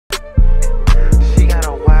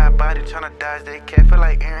tryna dodge that cat. Feel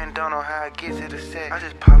like Aaron don't know how I get to the set. I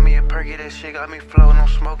just pop me a perky, that shit got me floating. I'm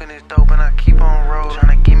smoking this dope and I keep on rolling.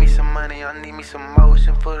 Tryna give me some money, I need me some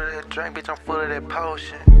motion. Full of that drink, bitch, I'm full of that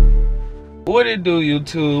potion. What it do,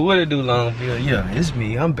 YouTube? What it do, Longville? Yeah, it's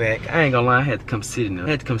me. I'm back. I ain't gonna lie. I had to come sit in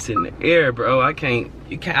the air, bro. I can't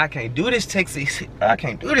do this Texas. I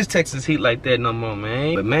can't do this Texas heat like that no more,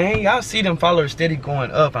 man. But man, y'all see them followers steady going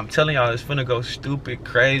up. I'm telling y'all, it's finna go stupid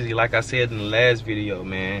crazy. Like I said in the last video,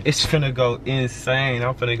 man, it's finna go insane.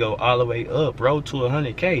 I'm finna go all the way up, road to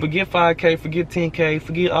 100K. Forget 5K, forget 10K,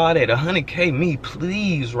 forget all that. 100K me,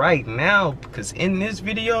 please, right now. Because in this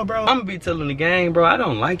video, bro, I'm gonna be telling the gang, bro, I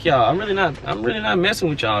don't like y'all. I'm really not messing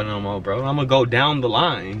with y'all no more, bro. I'm gonna go down the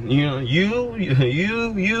line. You know, you.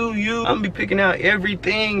 I'm gonna be picking out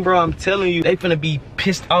everything, bro. I'm telling you, they finna be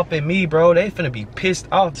pissed off at me, bro. They finna be pissed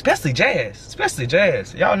off. Especially Jazz.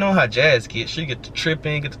 Y'all know how Jazz gets. She get to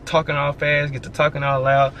tripping, get to talking all fast, get to talking all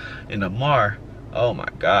loud. And Amar, oh my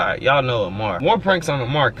God, y'all know Amar. More pranks on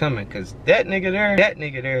Amar coming, cause that nigga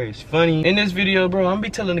there is funny. In this video, bro, I'm gonna be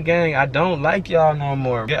telling the gang I don't like y'all no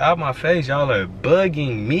more. Get out my face, y'all are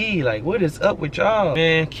bugging me. Like, what is up with y'all?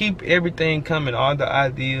 Man, keep everything coming, all the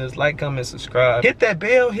ideas, like, comment, subscribe. Hit that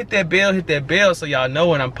bell so y'all know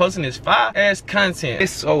when I'm posting this fire-ass content.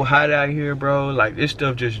 It's so hot out here, bro. Like, this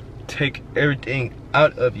stuff just take everything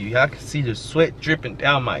out of you. Y'all can see the sweat dripping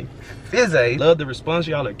down my fizzy. Love the response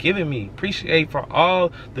y'all are giving me. Appreciate for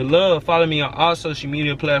all the love. Follow me on all social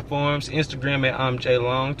media platforms. Instagram at I'm J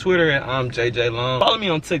Long, Twitter at I'm JJ Long. Follow me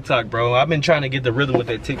on TikTok, bro. I've been trying to get the rhythm with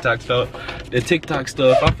that TikTok stuff. I'm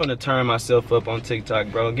finna turn myself up on TikTok,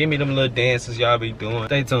 bro. Give me them little dances y'all be doing.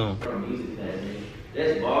 Stay tuned.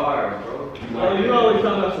 That's bars, bro. Oh, you always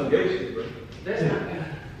talking about some gay shit, bro. That's not good.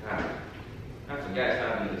 I forgot how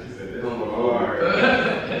to do this.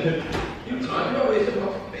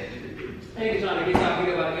 Nigga trying to get y'all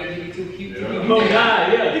video about LGBTQ. Oh, God,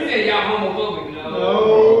 yeah. He said y'all homophobic, no.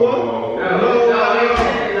 No. I'm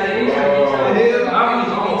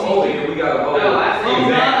homophobic and we got a homophobic. No, I said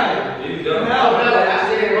that. You done. No, I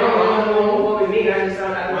said wrong. Homophobic me. I just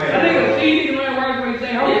sound like I think a key nigga learn words when you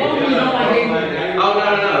say homophobic, you don't like gay. Oh, no.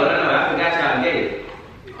 I forgot y'all gay.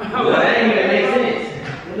 That ain't even make sense.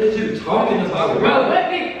 What are you talking about, bro?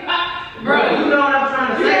 Bro, you know what I'm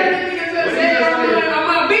trying to say. I'm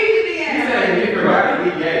gonna beat you the ass. You right, we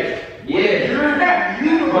gay. Yeah.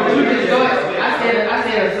 But you just go. I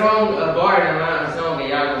said a song, a bar in a song, and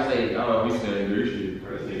y'all gonna say, oh, we said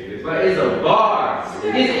shit. But it's a bar.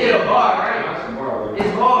 It's a bar, right?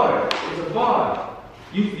 It's bar. It's a bar.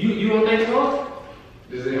 You don't think so?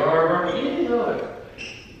 Is it hard, bro? Yeah, it's hard.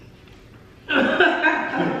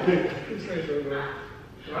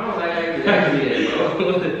 I don't like how you did, bro.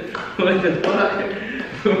 What the fuck?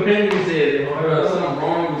 When you said there's something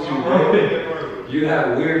wrong with you, bro. You have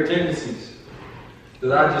weird tendencies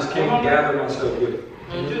that I just can't gather myself with.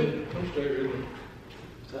 I'm straight with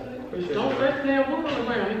you. Don't press that woman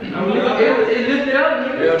around. It lifted up,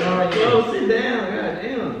 nigga. Yo, sit down,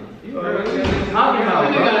 goddamn. You already talking about,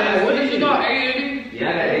 bro. What did you got, ADD? Yeah,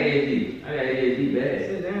 I got ADD. I got ADD bad.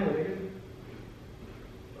 Sit down, nigga.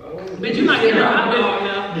 Bitch, you might get a hot dog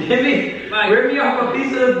now. Rip me off a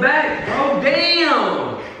piece of the back, bro.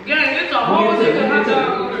 Damn. Gang, it's a whole nigga hot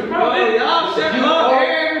dog. Bro, y'all shut up,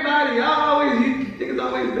 everybody. Y'all always, you niggas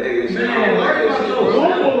always begging shit. I don't like that shit, bro.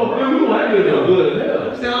 You like it though, good as hell.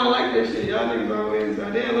 I don't like that shit. Y'all niggas always,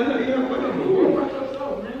 damn, let her eat her fucking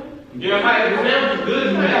food. Yeah, my example is good,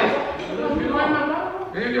 man.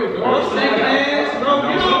 Damn, your girl, stinking ass, bro.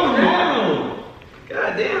 Get on down.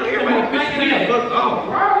 God damn, everybody pissing me the fuck off.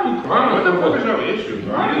 Why are you crying? What the fuck is your issue,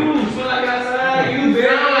 bro? You feel like outside, you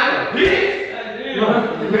sound like a bitch.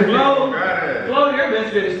 Flo, your best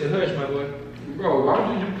bet is to hush, my boy. Bro, why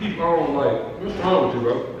do you keep on, like, what's wrong with you,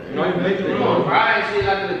 bro? You know, you make it wrong. Right, shit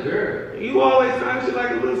like a girl. You always trying shit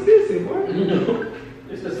like a little sissy, boy.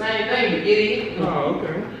 It's the same thing, you idiot. Oh,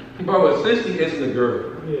 okay. Bro, a sissy isn't a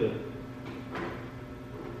girl. Yeah.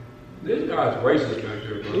 This guy's racist back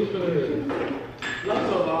there, bro. I'm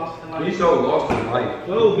so lost in life. He's so lost in life.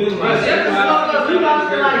 Flo been like that. You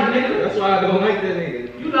lost in life, nigga. That's why I don't like that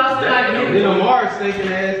nigga. You lost in life, nigga. Then Amar's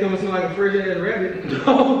stinking ass coming to like a fresh ass rabbit. No.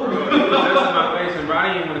 That's in my face, and bro, I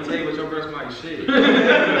didn't even want to tell you what your girl smell like shit. I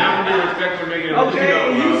don't get respect for making okay,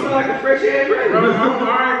 you smell like a fresh ass rabbit. Bro,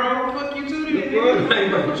 alright, bro. Fuck you too,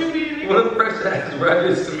 nigga. What you did? What a fresh ass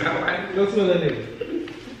rabbit smell like? Go smell that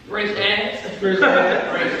nigga. Fresh ass. Fresh ass.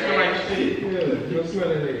 Fresh smell like shit. Yeah, go smell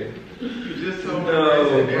that nigga. You just told me no,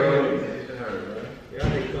 bro. Y'all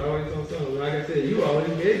niggas always on something. Like I said, you always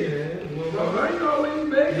begging, man. Why you always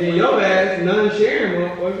begging? Then your ass none sharing,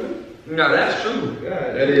 motherfucker. No, that's true.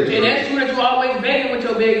 God, that is true. And that's true that you always begging with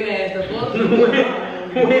your begging ass. The fuck?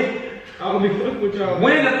 I'm gonna be fucking with y'all.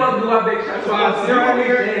 When the fuck do I beg shots? So I sit right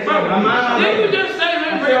here. Didn't you just say,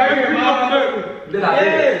 man? Did I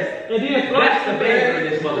Yes. And then That's the bag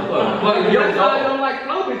in this motherfucker. But your son don't like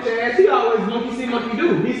flow bitch ass. He always monkey see monkey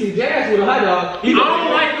do. He see Jazz with a hot dog. I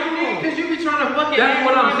don't like you, nigga, because you be trying to fucking. That's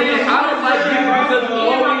what I'm saying. I don't like you because you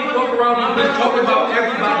always walk around and just talk about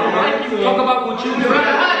everybody. Talk about what you do.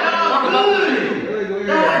 Talk about what you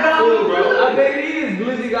do. I bet it is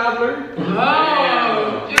Glizzy Gobbler.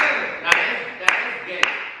 Oh, yeah.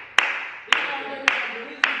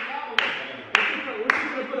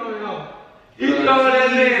 You know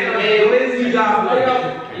that man, Glizzy Gobbler.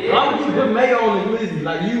 Why would you put mayo on the Glizzy?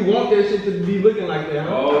 Like you want that shit to be looking like that,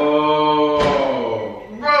 huh? Oh.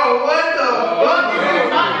 Bro, what the fuck is you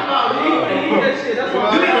talking about? He eat that shit. That's why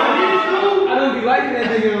I don't be liking that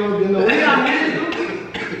nigga in the way.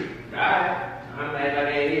 Alright. I'm mad like I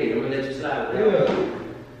ain't here. I'm gonna let you slide. Yeah.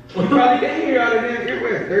 You probably can't hear out of there.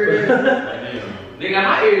 Nigga,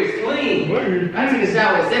 my ear is clean. I took a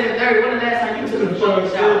shower at 7:30. When the last time you took a fucking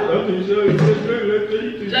shower?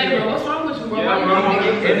 Jay, bro, what's wrong with you, bro? Yeah, bro, You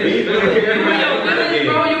and your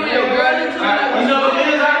girl, you and your girl into like, you know what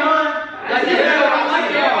it is, like, yeah, I like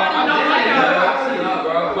y'all. I don't like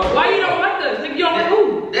y'all. Why you don't like us? Nigga, you don't like who?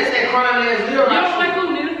 That's that crime ass You don't like who,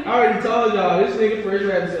 nigga? I already told y'all, this nigga first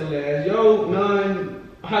rap selling ass. Yo,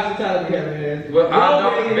 non-hospitality having ass. But I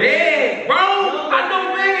don't beg, bro. I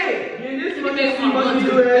don't beg. And this nigga must be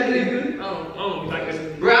doing ass nigga. Oh, like this.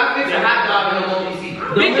 Bro, I fix a hot dog and I'm on see.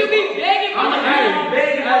 Bitch, you be begging for the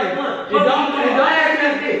Begging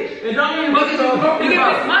Hey, and don't even look at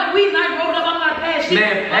Nigga, if my weed night rolled up, I'm not past shit.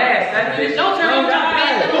 Man, pass that bitch. It's your turn. I'm trying to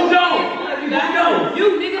pass. Who don't? You,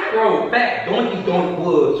 nigga. Bro, back, donkey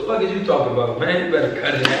woods. Fuck is you talking about, man? You better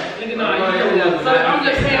cut it out. Nigga, no, so I'm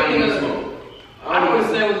just saying, nigga. I don't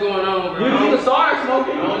understand what's going on, bro. You need to start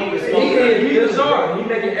smoking. I don't even He smoke. need to start. He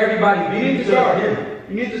making everybody You need beat to start. him.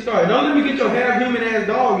 You need to start. Don't let me get your half human ass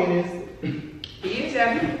dog in this. He is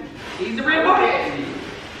happy. He's the real boy.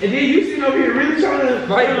 And then you sitting over here really trying to.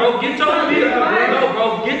 Right, bro, get your feet off.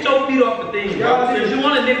 Bro, get your feet off the thing, bro. Since you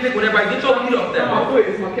want to nitpick with everybody, get your feet off that, My bro. foot.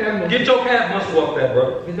 It's my calf muscle. Get your calf muscle off that, bro.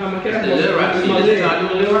 It's not my calf That's the muscle. little rock. It's See, my this is leg. how I do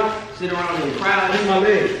a little rock. Sit around and cry. That's my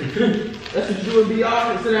leg. That's what you do in BR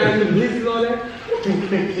and sit down and do glizzies on that.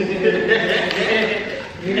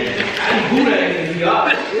 I eat Buddha in the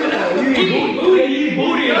yard. You eat booty. You eat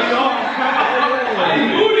booty in BR. I eat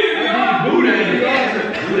booty in BR. Buddha in the yard.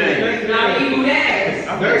 Now he eat ass.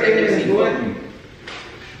 I'm gonna take that seat. Fuck you.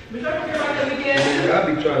 Bitch, I don't care about that nigga ass.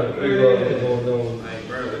 I be trying to figure out what's going on. Like,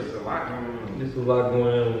 bro, there's a lot going on. There's a lot going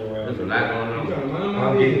on around. There's a lot going on.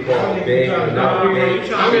 I'm getting called big. I'm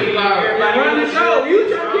getting run the show. You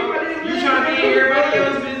trying to keep my damn You trying to get everybody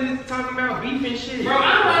else's business talking about beef and shit. Bro, I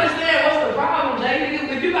don't understand what's the problem, Jay.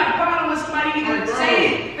 Nigga, if you got a problem with somebody, nigga, say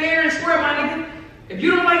it fair and square, my nigga. If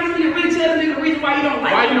you don't like this nigga, really tell the nigga the reason why you don't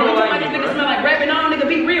like him. Why you don't like this nigga smell like rapping on, nigga,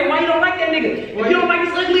 be real. Why you don't like that nigga? If you don't like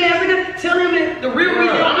this ugly ass nigga, tell him the real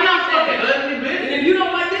reason you don't like that nigga. And if you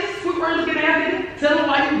don't like this quick word looking ass nigga, tell him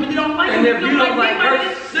why you really don't like him. And if you don't like her,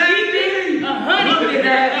 say it. Look at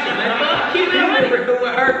that. Keep it a honey.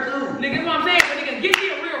 With her too. Nigga, that's what I'm saying. But nigga, give me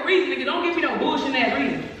a real reason, nigga. Don't give me no bullshit ass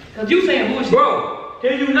reason. Cause you saying bullshit. Bro,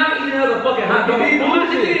 can you not eat another fucking hot dog? Don't let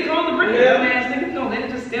this nigga come to bring it, ass nigga. Don't let it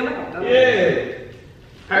just stay like a Yeah.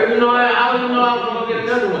 How you know I don't even know I was gonna get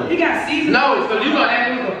another one. He got seasoned. No, it's because you gonna ask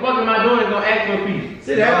me what the fuck am I doing and gonna ask for a piece.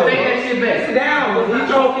 Sit down. Take that shit back. Sit down. You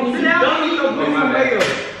talking? Sit down. You eat your glizzy and mayo.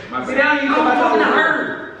 Sit down. You eat I'm my fucking dog.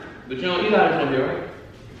 hurt. But you don't eat out of from here, right?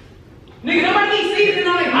 Nigga, nobody eats seasoning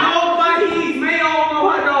on their hot Nobody eats mayo on no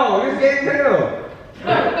hot dog. It's getting hell.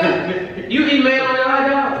 You eat mayo on your hot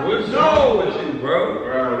dog? What's wrong with you, bro?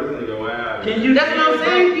 Bro, this nigga wild. Can you? That's what I'm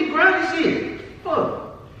saying. You keep grinding shit. Fuck.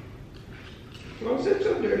 Bro, sit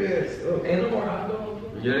your dirty ass up. Ain't no more hot dogs.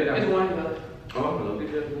 Yeah, they got It's one though. Oh, look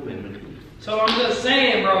at that. So I'm just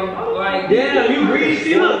saying, bro. Like, Damn, you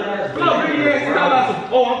greasy. Look, greedy ass. Talking about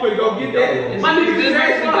some. Oh, I'm finna go get that. My nigga just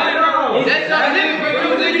asked for hot dog. That's not nigga, but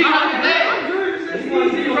you think you like that? I'm good. It's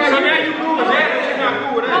easy. So now you cool with that, but you're not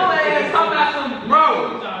cool with your that. ass talking about some Bro,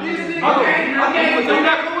 Okay, so you're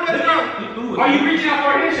not cool with that now? Are you reaching out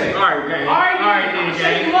for a handshake? Alright, gang. Alright, then, shake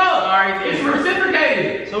gang. you up. Alright, then. It's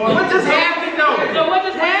reciprocated. So what just happened though? So what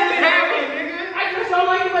just happened? I just don't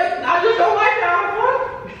like it. I just don't like y'all. Fuck.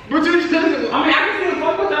 But you just I mean, I can still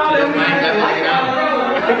fuck with y'all. Just mind that like y'all.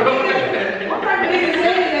 What type of nigga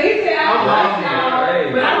said that? He said I don't like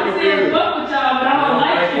y'all, but I don't still fuck with y'all, but I don't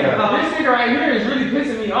like y'all. This nigga right here is really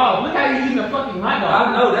pissing me me off. Look how you eating a fucking hot dog.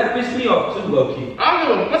 I know, that pissed me off too, low key. I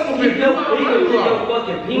know. What's the big Your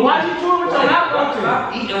fucking penis. Why you chewing with your mouth open?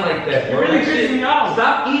 Stop eating like that, bro. It really pisses me off.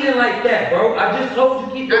 Stop eating like that, bro. I just told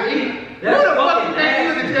you keep your eating. That's fucking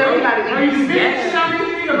nasty, bro. Are you spitting shit on me,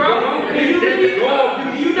 nigga, bro?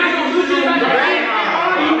 You not gonna do shit about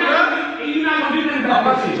that? You not gonna do nothing I'm about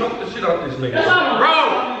about that to shit. choke the shit out this nigga. That's all,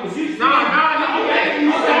 bro. You start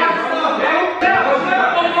stuff,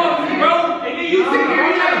 bro. And then you sit here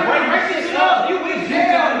and try to break shit up. You in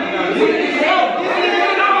jail, nigga. You in jail.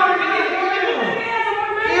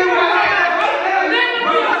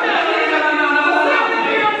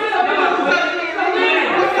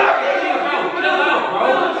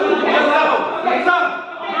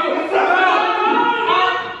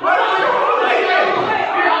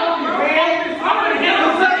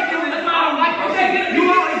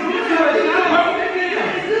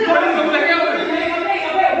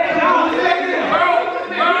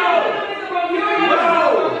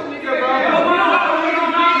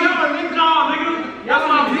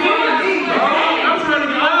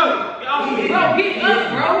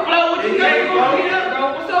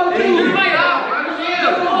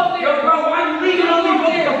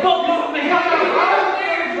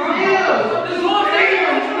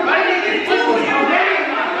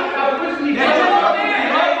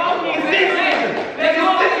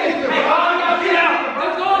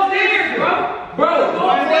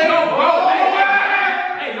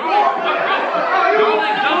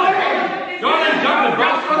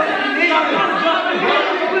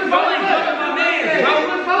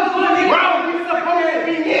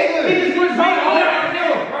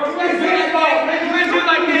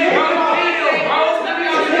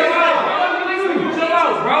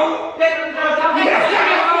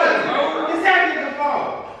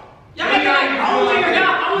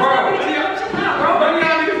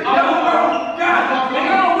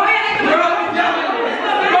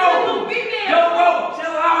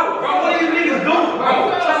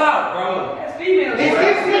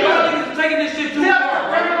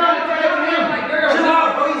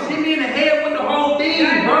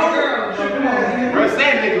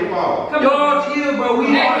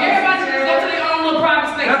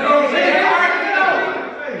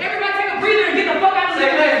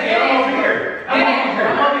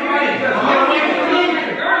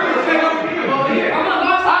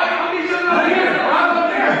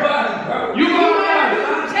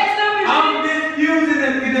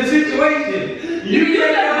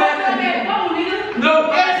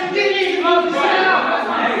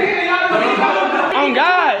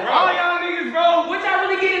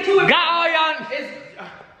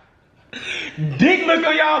 Dick look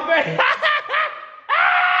on y'all face.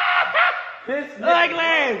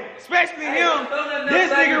 Ugly, especially him.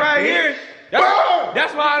 This nigga right here.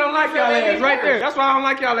 That's why I don't like y'all ass right there. That's why I don't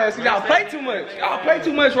like y'all ass. Y'all play too much. Y'all play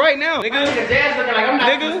too much right now, nigga. Jazz looking like I'm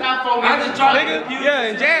not gonna stop for Nigga, yeah,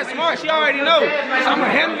 and Jazz smart. She already know. I'm gonna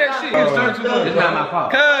handle that shit. It's not my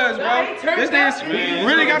fault. Cause, bro, this nigga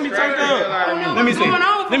really got me turned up. Let me see.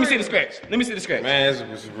 Let me see the scratch. Let me see the scratch. Man,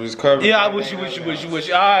 it's covered. Yeah, I wish you.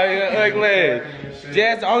 Alright, ugly.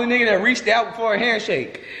 Jazz, the only nigga that reached out before a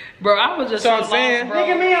handshake. Bro, I was just So I'm saying,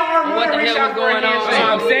 nigga, me on what the hell was going on? So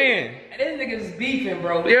I'm saying. This nigga's beefing,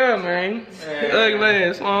 bro. Yeah, man. Ugly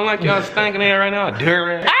ass. I don't like y'all stinking ass right now.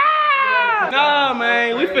 Dirty. Ah! Nah,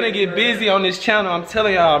 man. We finna get busy on this channel. I'm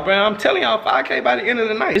telling y'all, bro. I'm telling y'all 5K by the end of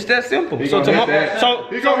the night. It's that simple. So tomorrow. So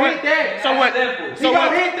what?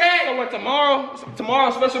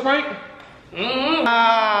 Tomorrow special prank?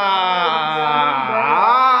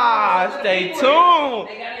 Stay tuned.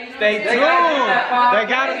 Stay tuned.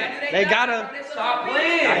 They gotta Stop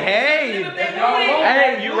playing. Hey,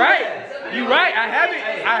 you right. You right. I have it.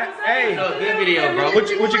 Hey. Good video, bro. What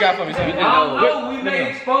you got for me, son? We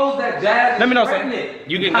may expose that Jazz. Let me know, son. pregnant.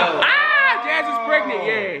 You can go. Jazz is pregnant.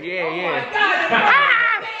 Yeah.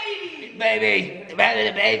 Baby.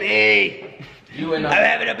 You and I'm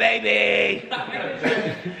having a baby.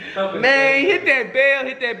 Man, hit that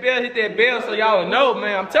bell so y'all will know,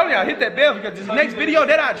 man. I'm telling y'all, hit that bell because this next video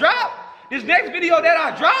that I drop, it's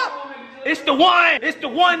the one. It's the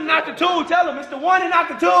one, not the two. Tell them it's the one and not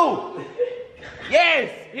the two. Yes,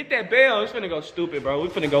 hit that bell. It's finna go stupid, bro. We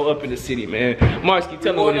finna go up in the city, man. Marsky,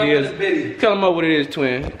 tell them what it is. Tell them what it is,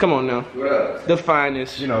 twin. Come on now. What up? The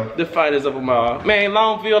finest. You know. The finest of them all. Man,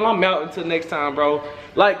 Longville, I'm out until next time, bro.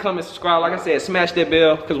 Like, comment, subscribe. Like I said, smash that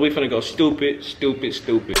bell because we finna go stupid. She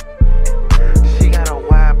got a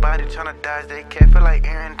wide body tryna dodge that cat. Feel like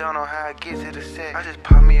Aaron don't know how I get to the set. I just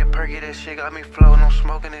pop me a perky, that shit got me floating. I'm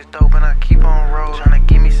smoking this dope and I keep on rolling. Tryna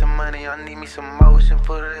give me some money, I need me some motion.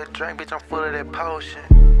 Full of that drink, bitch, I'm full of that potion.